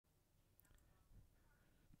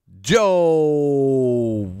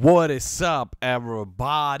Yo, what is up,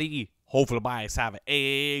 everybody? Hopefully, you guys having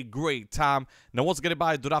a great time. Now, once again,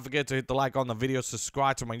 everybody, do not forget to hit the like on the video,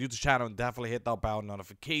 subscribe to my YouTube channel, and definitely hit that bell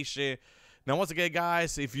notification. Now, once again,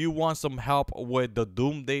 guys, if you want some help with the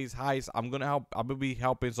Doomsday's heist, I'm gonna be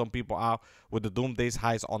helping some people out with the Doomsday's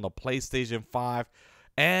heist on the PlayStation 5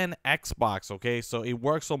 and Xbox. Okay, so it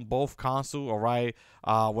works on both consoles. All right,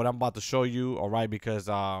 what I'm about to show you. All right, because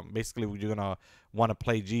basically you're gonna want to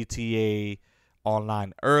play GTA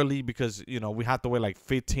online early, because we have to wait like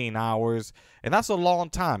 15 hours, and that's a long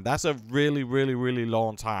time. That's a really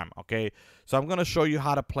long time. Okay, so I'm gonna show you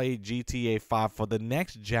how to play GTA 5 for the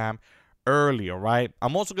next jam early. All right,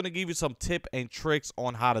 I'm also gonna give you some tip and tricks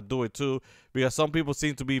on how to do it too, because some people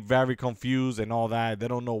seem to be very confused and all that. They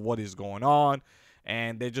don't know what is going on,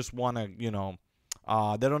 and they just want to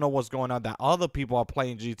they don't know what's going on, that other people are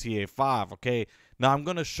playing GTA 5. Okay, now I'm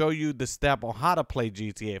gonna show you the step on how to play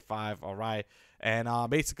GTA 5. All right, and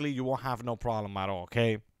basically you won't have no problem at all.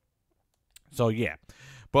 Okay, so yeah,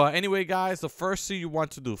 but anyway, guys, the first thing you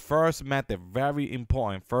want to do, first method, very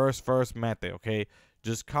important, first method. Okay,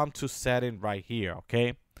 just come to setting right here.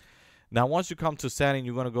 Okay, now once you come to setting,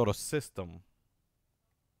 you're gonna go to system.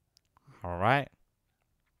 All right,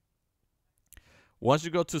 once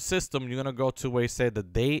you go to system, you're gonna go to where it said the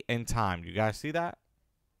date and time. You guys see that?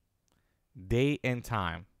 Date and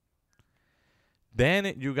time.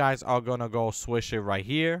 Then you guys are gonna go switch it right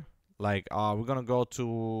here. Like we're gonna go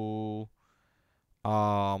to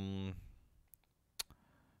we're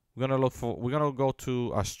gonna go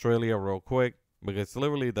to Australia real quick, because it's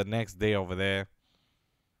literally the next day over there.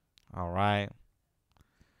 All right.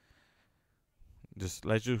 Just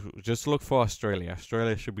look for Australia.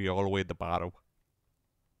 Australia should be all the way at the bottom.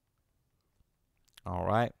 All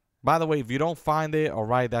right. By the way, if you don't find it, all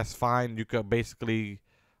right, that's fine. You could basically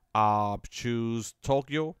choose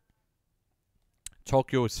Tokyo.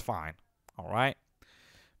 Tokyo is fine. All right.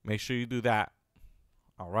 Make sure you do that.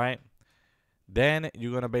 All right. Then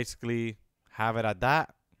you're going to basically have it at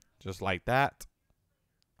that, just like that.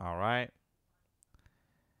 All right.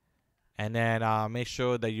 And then make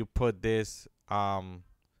sure that you put this, set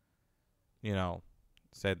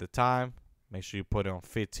the time. Make sure you put it on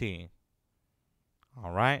 15.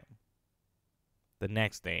 All right, the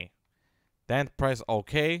next day. Then press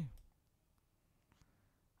OK.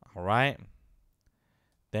 All right,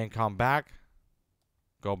 then come back,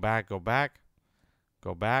 go back.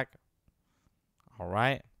 All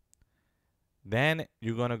right, then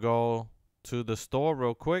you're gonna go to the store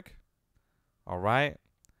real quick. All right,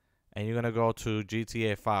 and you're gonna go to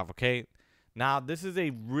GTA 5. Okay, now this is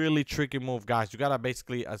a really tricky move, guys. You gotta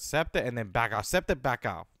basically accept it and then back out. Accept it, back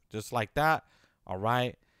out, just like that. All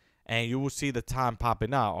right, and you will see the time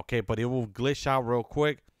popping out. Okay, but it will glitch out real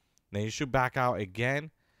quick. Then you should back out again,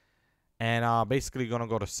 and basically you're gonna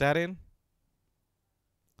go to setting.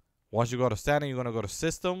 Once you go to setting, you're gonna go to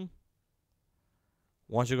system.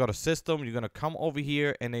 Once you go to system, you're gonna come over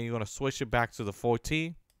here, and then you're gonna switch it back to the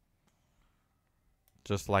 14,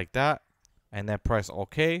 just like that, and then press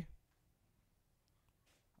OK.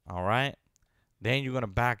 All right, then you're gonna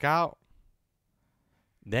back out.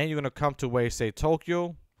 Then you're going to come to where you say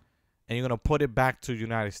Tokyo, and you're going to put it back to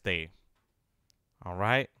United States. All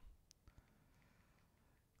right.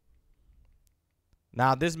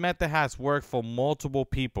 Now, this method has worked for multiple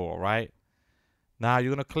people. All right. Now,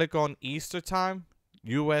 you're going to click on Easter time,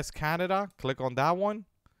 US, Canada. Click on that one.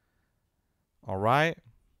 All right.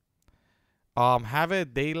 Have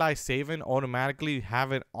it daylight saving automatically.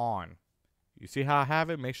 Have it on. You see how I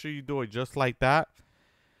have it? Make sure you do it just like that.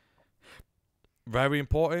 Very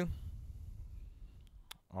important.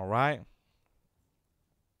 All right.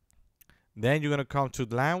 Then you're going to come to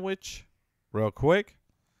language real quick.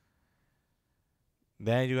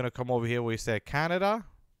 Then you're going to come over here where you say Canada.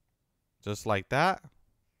 Just like that.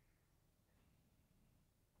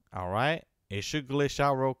 All right. It should glitch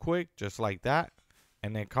out real quick. Just like that.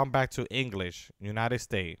 And then come back to English. United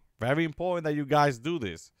States. Very important that you guys do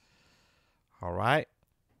this. All right.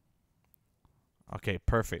 Okay,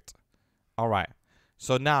 perfect. All right,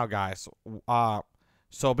 so now, guys,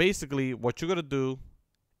 so basically what you're gonna do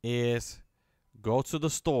is go to the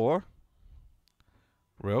store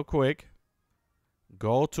real quick,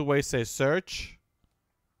 go to where it says search.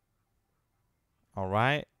 All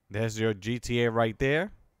right, there's your GTA right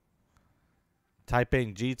there. Type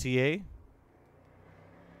in GTA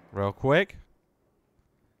real quick,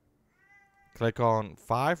 click on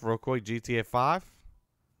 5 real quick, GTA 5.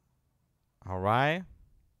 All right.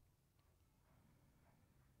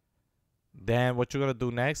 Then what you're going to do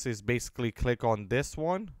next is basically click on this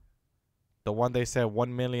one. The one they said $1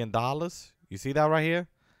 million. You see that right here?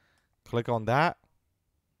 Click on that.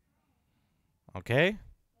 Okay.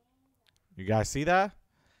 You guys see that?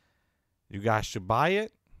 You guys should buy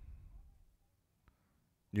it.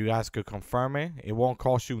 You guys could confirm it. It won't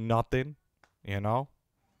cost you nothing, you know.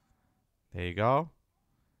 There you go.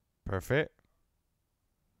 Perfect.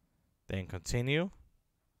 Then continue.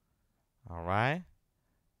 All right.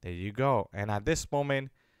 There you go. And at this moment,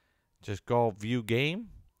 just go view game.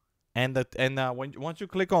 And once you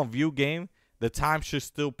click on view game, the time should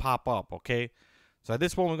still pop up, okay? So at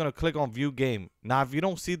this point, we're going to click on view game. Now, if you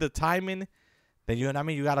don't see the timing, then you know what I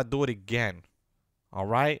mean, you got to do it again. All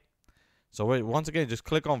right? So once again, just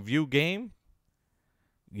click on view game.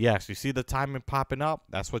 Yes, you see the timing popping up.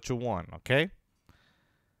 That's what you want, okay?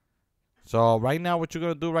 So right now, what you're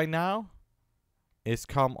going to do right now is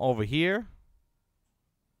come over here.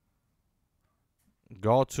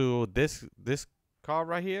 Go to this card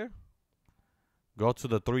right here. Go to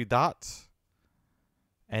the 3 dots.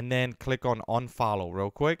 And then click on unfollow real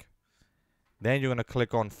quick. Then you're going to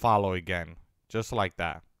click on follow again. Just like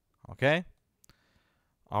that. Okay?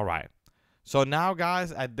 All right. So now,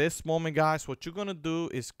 guys, at this moment, guys, what you're going to do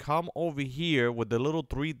is come over here with the little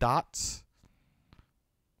 3 dots.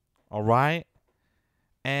 All right?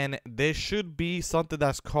 And there should be something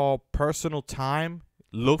that's called personal time.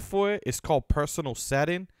 Look for it. It's called personal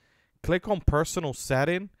setting. Click on personal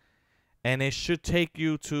setting. And it should take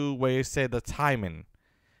you to where it said the timing.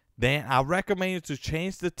 Then I recommend you to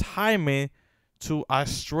change the timing to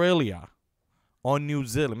Australia or New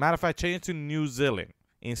Zealand. Matter of fact, change it to New Zealand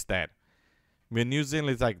instead. I mean, New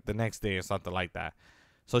Zealand is like the next day or something like that.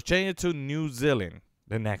 So change it to New Zealand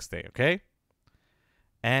the next day, okay?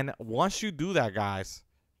 And once you do that, guys,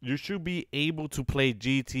 you should be able to play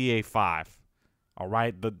GTA 5. All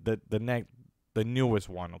right, the newest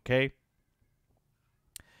one, okay?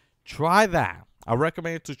 Try that. I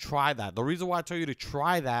recommend you to try that. The reason why I tell you to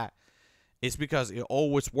try that is because it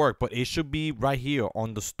always works, but it should be right here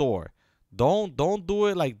on the store. Don't do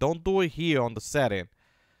it here on the setting.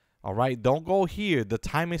 All right, don't go here. The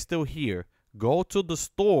time is still here. Go to the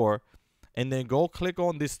store and then go click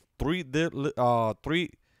on this three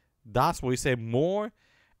dots where you say more,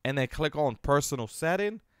 and then click on personal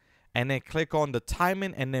setting, and then click on the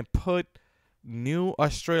timing, and then put New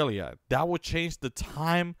Australia. That will change the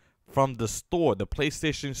time from the store, the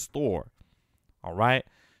PlayStation store. All right,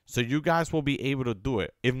 so you guys will be able to do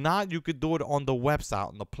it. If not, you could do it on the website,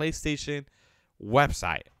 on the PlayStation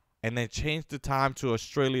website, and then change the time to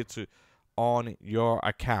Australia on your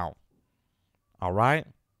account. All right,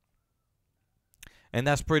 and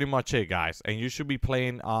that's pretty much it, guys. And you should be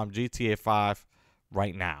playing GTA 5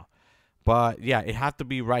 right now. But yeah, it has to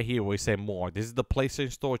be right here where we say more. This is the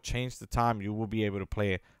PlayStation Store. Change the time. You will be able to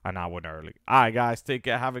play it an hour early. All right, guys. Take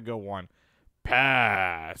care. Have a good one.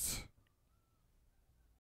 Pass.